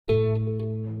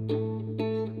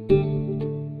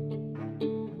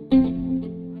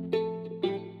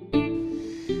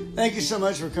Thank you so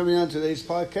much for coming on today's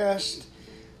podcast.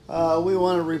 We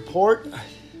want to report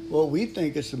what we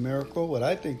think is a miracle, what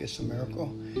I think is a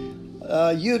miracle.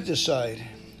 You decide.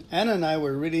 Anna and I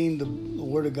were reading the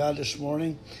Word of God this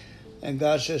morning, and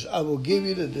God says, I will give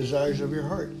you the desires of your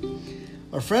heart.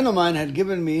 A friend of mine had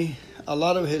given me a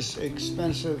lot of his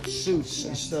expensive suits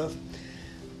and stuff,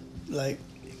 like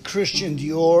Christian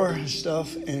Dior and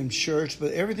stuff and shirts,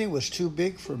 but everything was too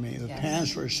big for me. The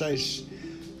pants were size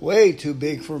way too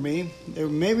big for me.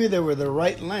 Maybe they were the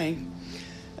right length,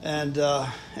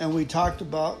 and we talked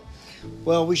about,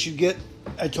 well, we should get.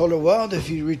 I told her, well, if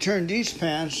you return these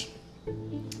pants,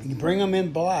 you bring them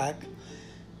in black,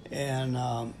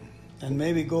 and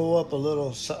maybe go up a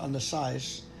little on the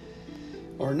size,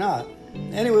 or not.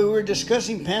 Anyway, we were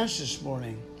discussing pants this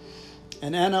morning,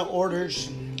 and Anna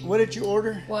orders. What did you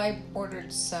order? Well, I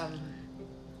ordered some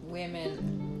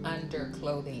women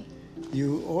underclothing.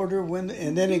 You ordered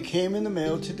and then it came in the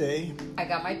mail today. I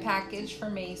got my package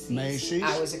from Macy's. Macy's.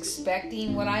 I was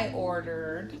expecting what I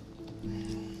ordered.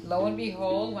 Lo and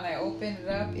behold, when I opened it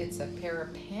up, it's a pair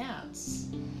of pants.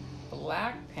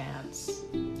 Black pants.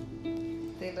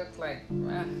 They look like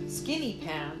skinny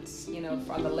pants,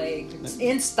 on the leg.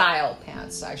 In style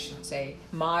pants, I should say.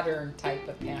 Modern type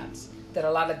of pants that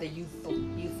a lot of the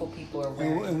youthful people are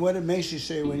wearing. And what did Macy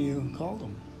say when you called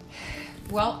them?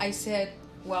 Well, I said,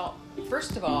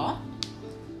 first of all,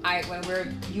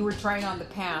 you were trying on the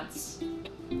pants.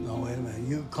 No, wait a minute.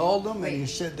 You called them and you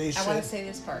said they said. I want to say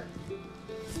this part.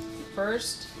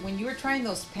 First, when you were trying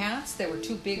those pants, they were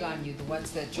too big on you. The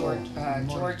ones that George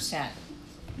sent.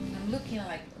 And I'm looking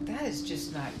like, that is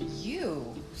just not you.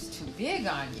 It's too big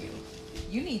on you.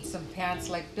 You need some pants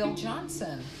like Bill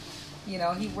Johnson.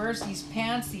 He wears these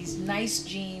pants, these nice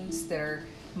jeans that are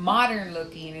modern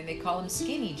looking, and they call them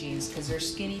skinny jeans because they're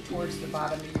skinny towards the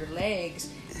bottom of your legs,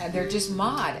 and they're just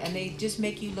mod, and they just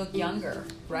make you look younger,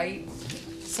 right?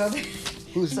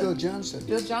 Who's Bill Johnson?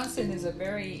 Bill Johnson is a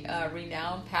very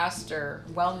renowned pastor,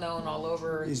 well known all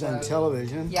over. He's on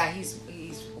television. Yeah, he's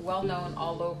well known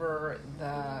all over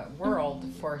the world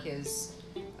for his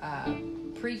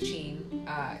preaching.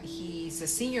 He's a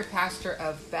senior pastor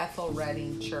of Bethel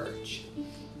Redding Church.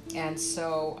 And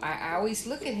so I always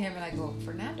look at him and I go,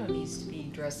 Fernando needs to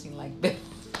be dressing like Bill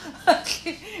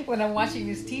when I'm watching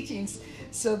his teachings.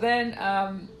 So then,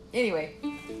 anyway,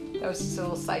 that was just a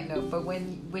little side note. But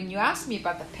when you asked me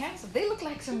about the pants, they look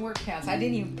like some work pants. I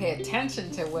didn't even pay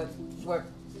attention to what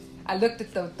I looked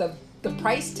at the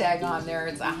price tag on there.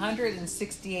 It's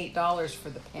 $168 for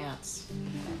the pants.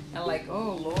 And I'm like,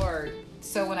 oh, Lord.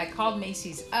 So when I called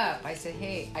Macy's up, I said,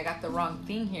 hey, I got the wrong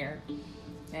thing here.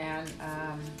 And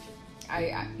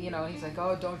I he's like,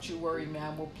 oh, don't you worry,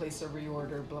 ma'am. We'll place a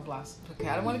reorder, blah, blah. Okay,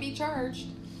 I don't want to be charged.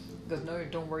 He goes, no,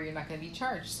 don't worry, you're not going to be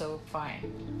charged. So fine.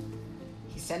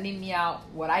 He's sending me out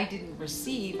what I didn't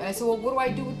receive. And I said, well, what do I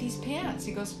do with these pants?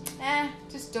 He goes,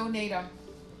 just donate them.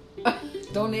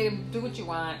 Donate them. Do what you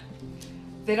want.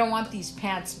 They don't want these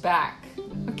pants back.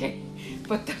 Okay.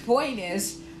 But the point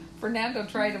is, Fernando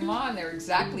tried them on. They're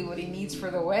exactly what he needs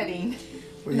for the wedding.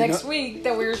 Well, next week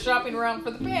that we were shopping around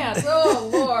for the pants. Oh,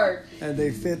 Lord. And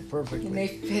they fit perfectly. And they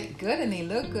fit good and they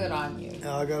look good on you.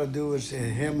 All I got to do is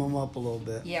hem them up a little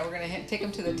bit. Yeah, we're going to take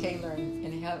them to the tailor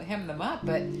and hem them up.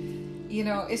 But,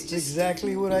 it's just...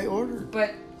 exactly what I ordered.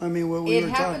 But I mean, what we it were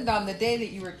happened on the day that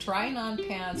you were trying on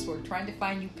pants. We're trying to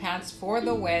find you pants for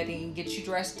the wedding, get you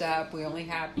dressed up. We only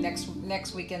have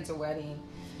next weekend's a wedding.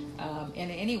 And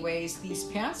anyways, these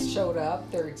pants showed up.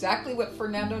 They're exactly what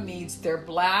Fernando needs. They're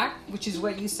black, which is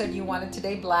what you said you wanted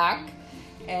today, black.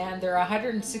 And they're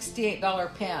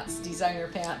 $168 pants, designer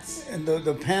pants. And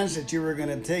the pants that you were going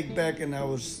to take back, and I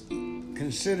was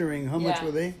considering, how much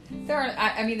were they?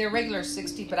 They're regular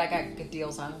 60, but I got good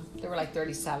deals on them. They were like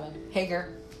 37.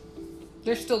 Hager.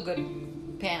 They're still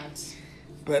good pants.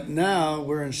 But now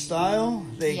we're in style.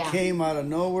 They came out of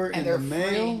nowhere in the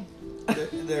mail.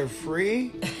 They're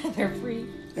free. They're free.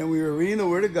 And we were reading the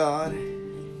Word of God.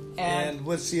 And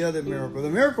what's the other miracle? The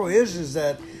miracle is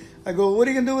that I go, what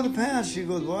are you going to do with the pants? She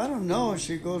goes, well, I don't know.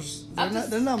 She goes,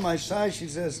 they're not my size. She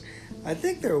says, I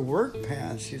think they're work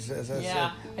pants, she says. I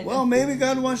said, well, maybe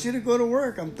God wants you to go to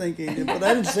work, I'm thinking. But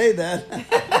I didn't say that.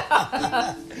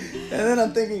 And then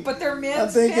I'm thinking, but they're men's I'm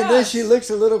thinking, pants. Then she looks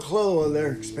a little close. Well,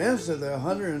 they're expensive. They're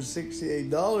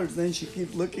 $168. Then she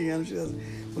keeps looking at them. She goes,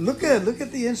 well, look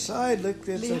at the inside. Look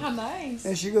how nice.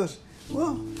 And she goes,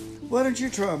 well, why don't you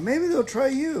try them? Maybe they'll try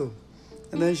you.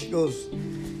 And then she goes,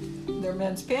 They're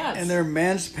men's pants. And they're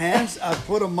men's pants. I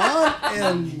put them on,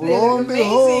 and They lo look and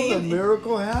behold, the amazing.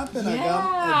 miracle happened. I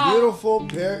got a beautiful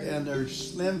pair, and they're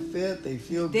slim fit. They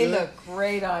feel They good. look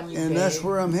great on you, And babe. that's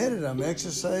where I'm headed. I'm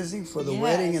exercising for the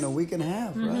wedding in a week and a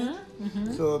half, right?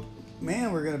 So,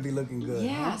 man, we're going to be looking good.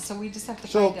 Yeah, huh? so we just have to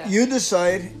So find out. you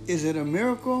decide, is it a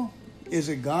miracle, is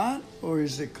it God, or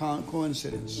is it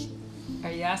coincidence?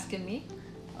 Are you asking me?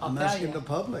 I'm tell asking you. the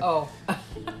public. Oh.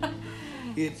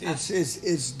 It's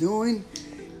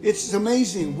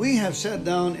amazing. We have sat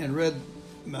down and read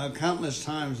countless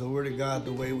times the Word of God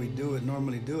the way we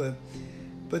normally do it.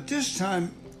 But this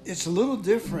time, it's a little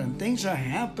different. Things are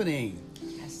happening.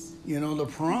 Yes. You know, the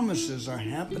promises are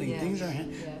happening. Yes. Things are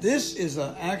Yes. This is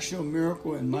an actual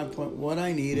miracle in my point. What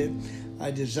I needed,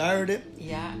 I desired it.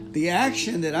 Yeah. The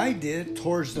action that I did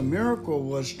towards the miracle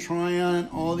was try on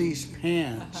all these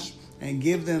pants and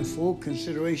give them full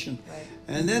consideration. Right.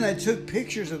 And then I took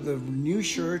pictures of the new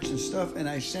shirts and stuff, and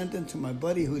I sent them to my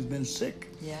buddy who's been sick.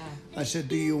 Yeah. I said,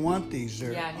 "Do you want these?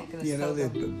 They're, Yeah, he's gonna you know, sell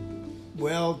they're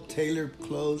well-tailored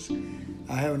clothes."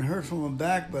 I haven't heard from him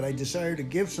back, but I decided to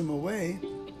give some away.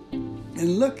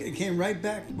 And look, it came right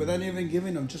back without even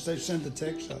giving them. Just I sent the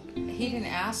text out. He didn't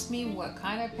ask me what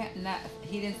kind of pants.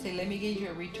 He didn't say, "Let me get you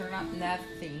a return on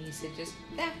nothing." He said, "Just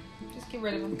get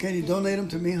rid of them." Can you donate them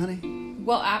to me, honey?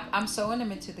 Well, I'm sewing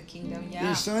them into the kingdom. Yeah.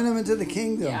 You're sowing them into the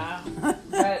kingdom. Yeah.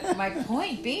 But my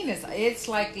point being is, it's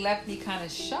like left me kind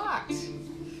of shocked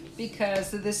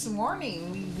because this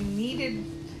morning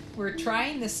we're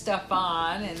trying this stuff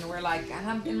on, and we're like, and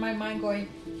I'm in my mind going,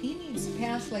 he needs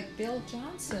pants like Bill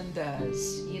Johnson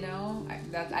does. You know,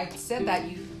 I said that,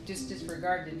 you just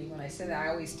disregarded me when I said that. I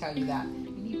always tell you that.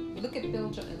 Look at Bill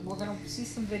Johnson. We're going to see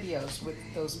some videos with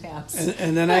those pants.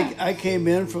 And then I came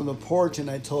in from the porch and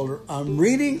I told her, I'm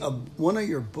reading one of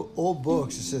your old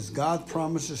books. It says God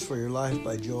Promises for Your Life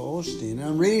by Joel Osteen. And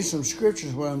I'm reading some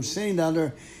scriptures where I'm sitting down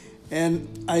there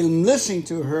and I'm listening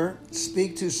to her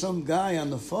speak to some guy on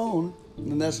the phone.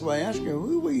 And that's why I asked her,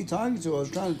 who were you talking to? I was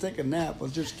trying to take a nap. I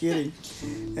was just kidding.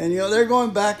 And, you know, they're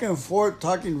going back and forth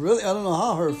talking really, I don't know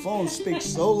how her phone speaks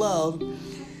so loud.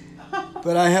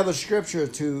 But I have a scripture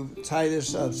to tie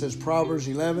this up. It says Proverbs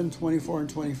 11, 24 and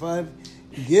 25.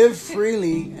 Give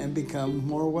freely and become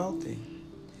more wealthy.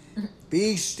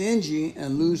 Be stingy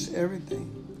and lose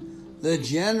everything. The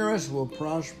generous will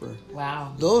prosper.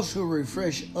 Wow. Those who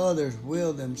refresh others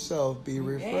will themselves be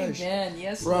refreshed. Amen.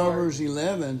 Yes, Proverbs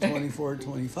 11, 24,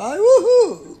 25.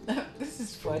 Woohoo! This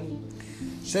is funny.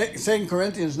 2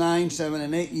 Corinthians 9, 7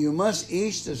 and 8. You must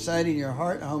each decide in your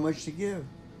heart how much to give.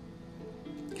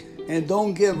 And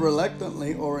don't give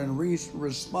reluctantly or in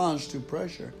response to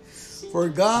pressure. For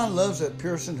God loves a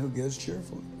person who gives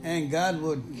cheerfully. And God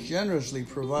will generously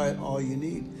provide all you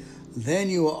need. Then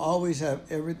you will always have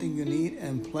everything you need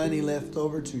and plenty left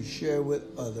over to share with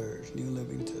others. New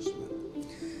Living Testament.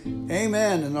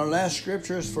 Amen. And our last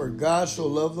scripture is, for God so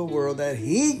loved the world that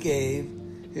He gave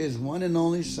His one and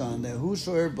only Son, that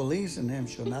whosoever believes in Him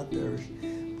shall not perish,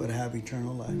 but have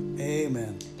eternal life.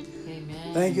 Amen.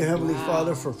 Amen. Thank you, Heavenly Wow.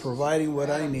 Father, for providing what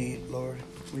I need, Lord.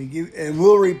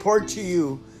 We'll report to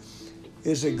you,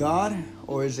 is it God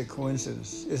or is it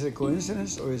coincidence? Is it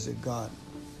coincidence or is it God?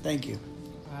 Thank you.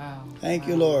 Wow. Thank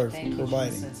you, Lord, Thank for you,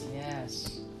 providing. Jesus.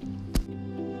 Yes.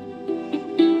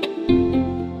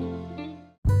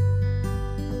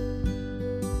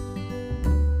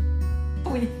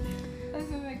 That's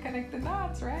when they connect the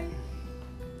dots, right?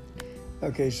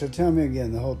 Okay, so tell me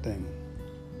again the whole thing.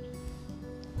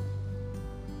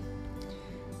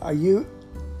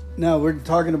 Now we're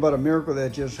talking about a miracle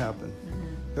that just happened,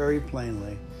 very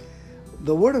plainly.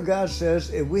 The Word of God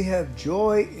says if we have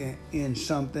joy in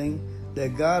something,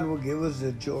 that God will give us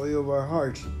the joy of our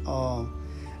hearts.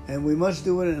 And we must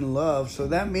do it in love. So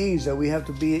that means that we have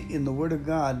to be in the Word of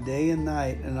God day and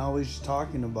night and always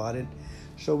talking about it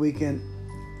so we can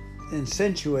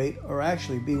accentuate or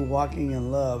actually be walking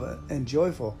in love and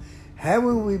joyful.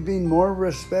 Haven't we been more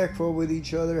respectful with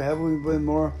each other? Haven't we been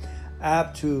more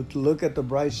apt to look at the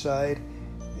bright side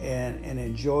and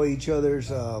enjoy each other's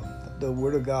the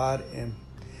Word of God? And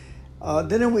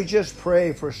didn't we just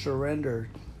pray for surrender?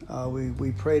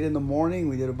 We prayed in the morning.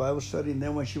 We did a Bible study, and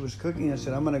then when she was cooking, I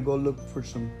said, I'm going to go look for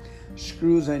some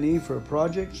screws I need for a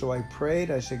project. So I prayed.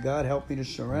 I said, God, help me to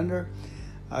surrender.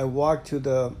 I walked to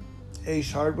the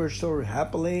Ace Hardware store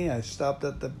happily. I stopped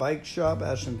at the bike shop,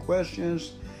 asked some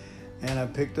questions, and I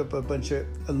picked up a bunch of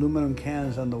aluminum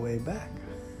cans on the way back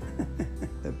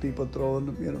that people throw in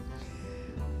them, you know.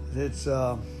 It's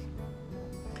so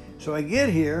I get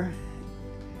here,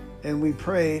 and we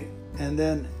prayed, and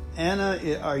then Anna,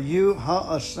 how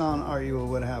astounded are you at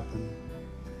what happened?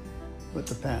 with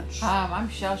the pants? I'm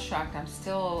shell shocked. I'm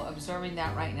still absorbing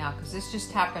that right now because this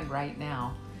just happened right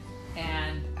now,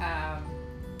 and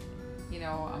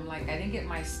I'm like, I didn't get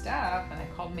my stuff, and I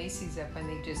called Macy's up, and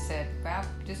they just said, "Well,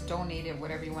 just donate it.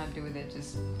 Whatever you want to do with it,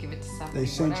 just give it to somebody." They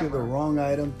sent you the wrong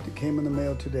item that came in the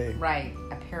mail today. Right,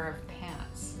 a pair of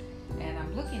pants, and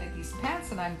I'm looking at these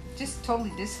pants, and I'm just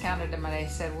totally discounted them, and I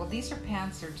said, "Well, these are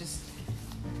pants. Are just,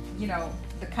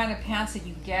 the kind of pants that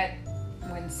you get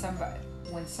when somebody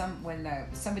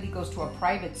goes to a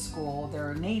private school,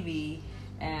 they're a Navy,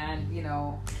 and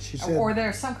She said, or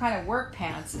there's some kind of work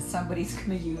pants that somebody's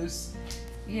going to use,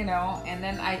 and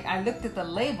then I looked at the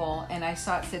label and I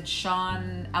saw it said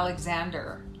Sean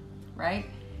Alexander, right?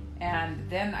 And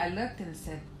then I looked and it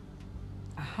said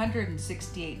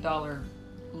 $168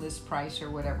 list price or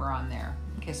whatever on there.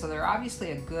 Okay, so they're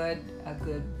obviously a good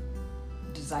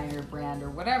designer brand or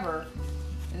whatever.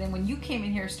 And then when you came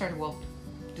in here and started, well,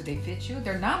 do they fit you?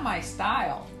 They're not my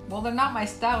style. Well, they're not my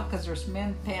style because there's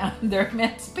they're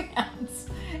men's pants.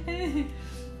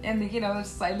 And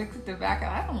I looked at the back and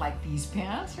I don't like these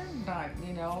pants. They're not,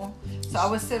 So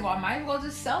I said, well, I might as well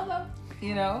just sell them,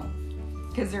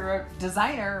 because they're a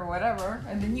designer or whatever.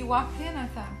 And then you walked in, I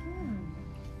thought,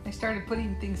 I started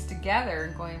putting things together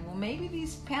and going, well, maybe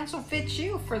these pants will fit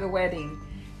you for the wedding.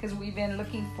 Because we've been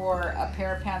looking for a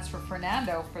pair of pants for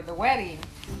Fernando for the wedding.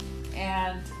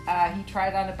 And he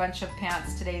tried on a bunch of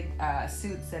pants today,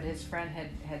 suits that his friend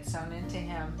had sewn into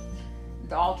him.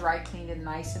 All dry cleaned and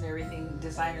nice and everything,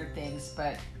 designer things.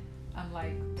 But I'm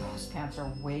like, those pants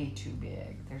are way too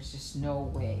big. There's just no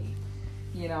way.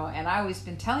 And I always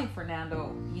been telling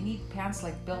Fernando, you need pants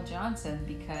like Bill Johnson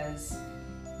because,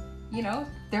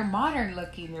 they're modern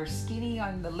looking. They're skinny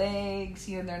on the legs.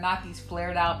 They're not these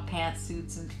flared out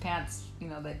pantsuits and pants,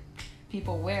 that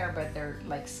people wear, but they're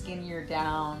like skinnier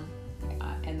down,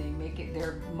 and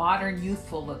they're modern,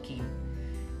 youthful looking.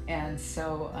 And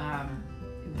so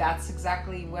that's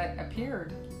exactly what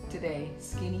appeared today: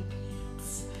 skinny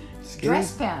pants,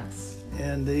 dress pants.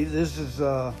 And this is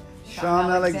Sean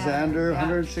Alexander,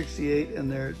 168, and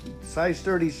they're size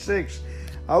 36.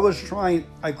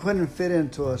 I couldn't fit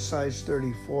into a size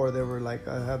 34. They were like,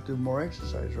 I have to do more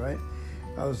exercise, right?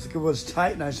 It was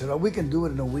tight, and I said, we can do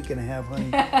it in a week and a half,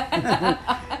 honey.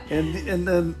 and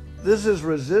then this is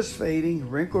resist fading,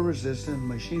 wrinkle resistant,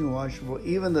 machine washable.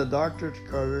 Even the doctor's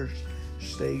colors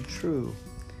stay true.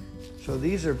 So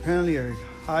these are apparently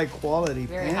high quality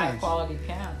pants. Very high quality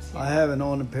pants. I haven't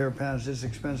owned a pair of pants this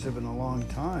expensive in a long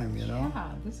time,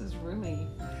 Yeah, this is really...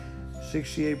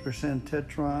 68%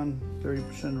 Tetron,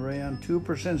 30% rayon, 2%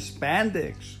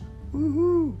 spandex.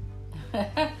 Woohoo!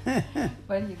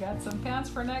 But you got some pants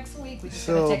for next week. We're just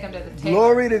So, going to take them to the tailor.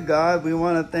 glory to God. We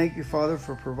want to thank you, Father,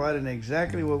 for providing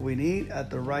exactly what we need at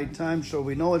the right time. So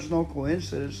we know it's no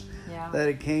coincidence that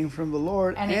it came from the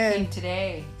Lord. And it came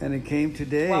today. And it came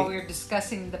today. While we were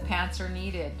discussing the pants are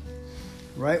needed.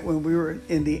 Right when we were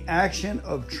in the action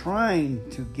of trying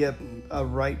to get a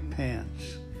right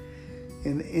pants.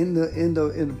 In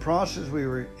the process we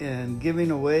were in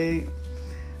giving away.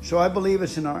 So I believe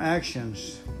it's in our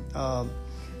actions.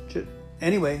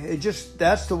 Anyway,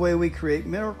 that's the way we create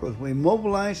miracles. We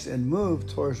mobilize and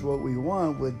move towards what we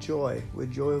want with joy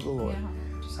of the Lord. Yeah.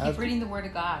 Just keep reading the Word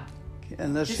of God.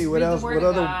 And let's see what else, what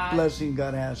other blessing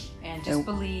God has. And just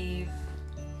believe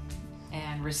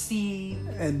and receive.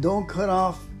 And don't cut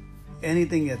off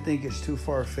anything you think is too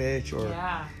far-fetched or,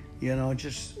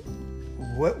 just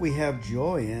what we have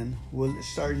joy in will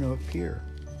start to appear.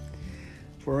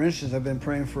 For instance, I've been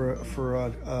praying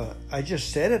I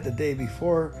just said it the day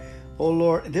before, oh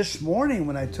Lord, this morning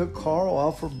when I took Carl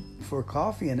off for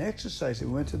coffee and exercise, we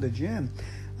went to the gym.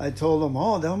 I told him,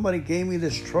 somebody gave me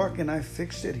this truck and I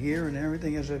fixed it here and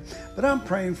everything. I said, but I'm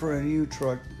praying for a new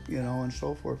truck, and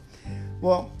so forth.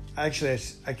 Well, actually,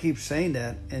 I keep saying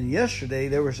that. And yesterday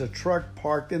there was a truck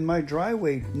parked in my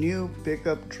driveway, new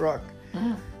pickup truck.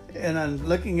 Mm. And I'm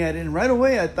looking at it, and right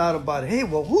away I thought about, hey,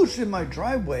 well, who's in my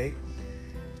driveway?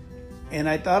 And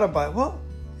I thought about,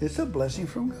 it's a blessing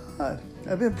from God.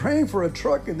 I've been praying for a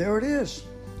truck, and there it is.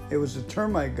 It was a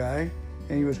termite guy,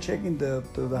 and he was checking the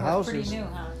houses. Pretty new,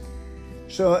 huh?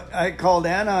 So I called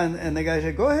Anna, and the guy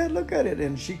said, go ahead, look at it.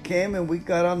 And she came, and we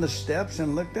got on the steps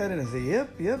and looked at it, and I said,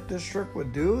 yep, this truck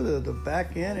would do, the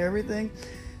back end, everything.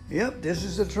 Yep, this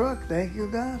is the truck. Thank you,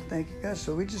 God.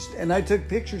 So and I took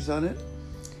pictures on it.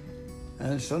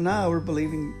 And so now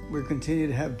we're continue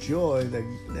to have joy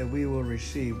that we will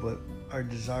receive what our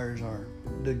desires are.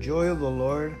 The joy of the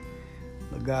Lord,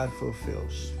 the God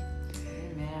fulfills.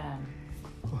 Amen.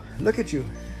 Look at you.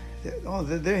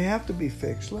 They have to be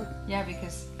fixed. Look. Yeah,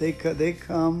 because they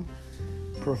come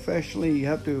professionally. You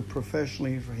have to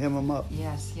professionally hem them up.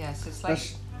 Yes, yes. It's like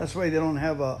That's why they don't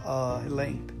have a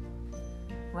length.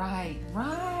 right.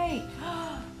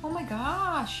 Oh my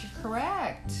gosh, you're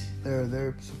correct.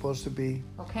 They're supposed to be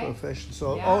professional.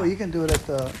 So you can do it at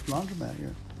the laundromat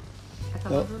here. At the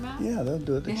laundromat? Yeah, they'll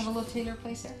do it. They have a little tailor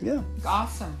place there? Yeah.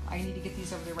 Awesome. I need to get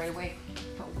these over there right away.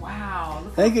 But wow.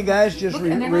 Thank you guys. Just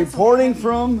reporting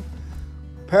from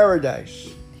paradise.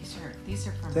 These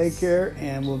are from... Take care,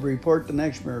 and we'll report the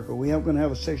next miracle. We are going to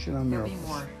have a section on miracles.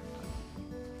 There'll be more.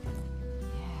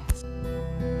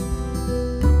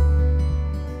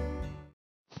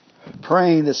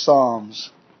 Praying the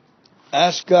Psalms.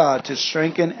 Ask God to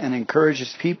strengthen and encourage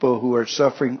His people who are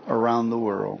suffering around the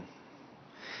world.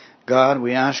 God,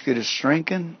 we ask you to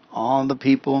strengthen all the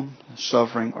people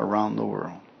suffering around the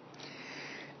world.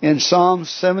 In Psalm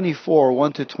 74,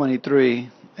 1-23,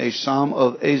 a psalm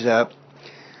of Asaph,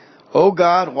 O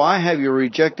God, why have you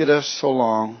rejected us so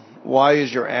long? Why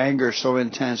is your anger so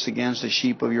intense against the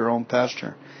sheep of your own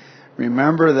pasture?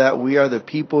 Remember that we are the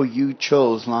people you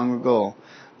chose long ago,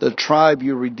 the tribe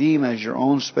you redeem as your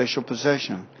own special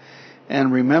possession.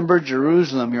 And remember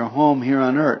Jerusalem, your home here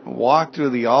on earth. Walk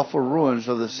through the awful ruins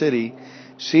of the city.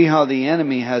 See how the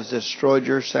enemy has destroyed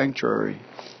your sanctuary.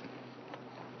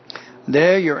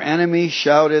 There your enemies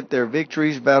shouted their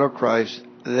victory's battle cries.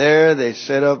 There they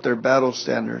set up their battle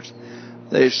standards.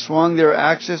 They swung their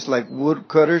axes like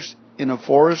woodcutters in a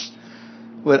forest.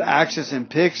 With axes and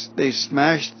picks, they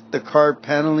smashed the carved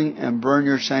paneling and burned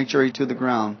your sanctuary to the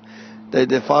ground. They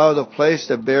defiled the place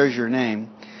that bears your name.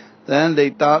 Then they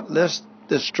thought, let's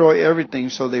destroy everything,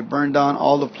 so they burned down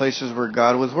all the places where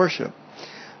God was worshipped.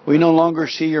 We no longer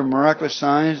see your miraculous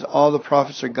signs. All the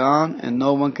prophets are gone, and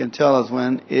no one can tell us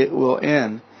when it will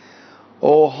end.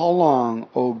 Oh, how long,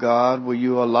 O God, will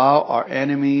you allow our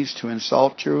enemies to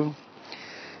insult you?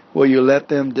 Will you let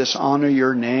them dishonor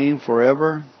your name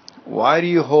forever? Why do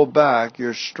you hold back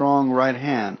your strong right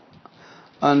hand?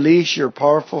 Unleash your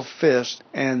powerful fist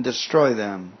and destroy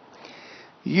them.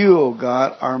 You, O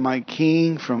God, are my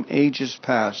King from ages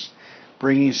past,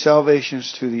 bringing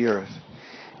salvations to the earth.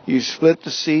 You split the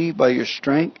sea by your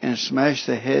strength and smashed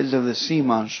the heads of the sea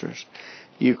monsters.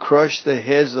 You crushed the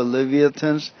heads of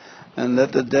leviathans and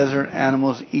let the desert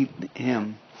animals eat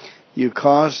him. You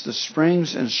caused the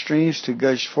springs and streams to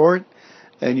gush forth,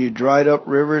 and you dried up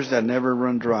rivers that never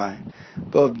run dry.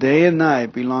 Both day and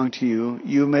night belong to you.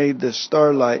 You made the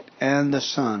starlight and the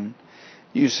sun.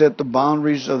 You set the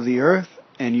boundaries of the earth,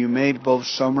 and you made both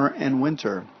summer and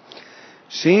winter.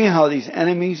 Seeing how these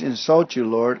enemies insult you,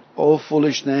 Lord, O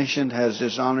foolish nation has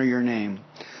dishonored your name.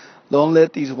 Don't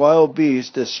let these wild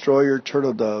beasts destroy your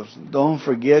turtle doves. Don't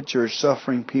forget your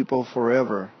suffering people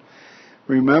forever.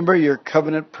 Remember your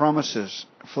covenant promises,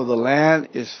 for the land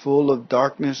is full of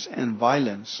darkness and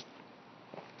violence.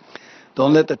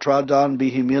 Don't let the trodden down be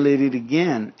humiliated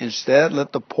again. Instead,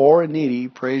 let the poor and needy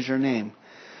praise your name.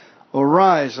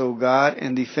 Arise, O God,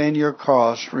 and defend your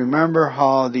cause. Remember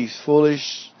how these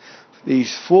fools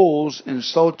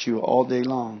insult you all day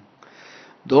long.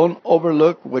 Don't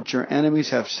overlook what your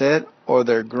enemies have said or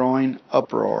their growing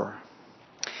uproar.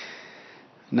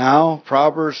 Now,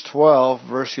 Proverbs 12,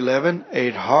 verse 11, a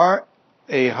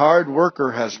hard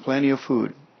worker has plenty of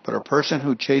food, but a person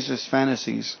who chases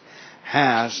fantasies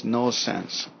has no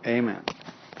sense. Amen.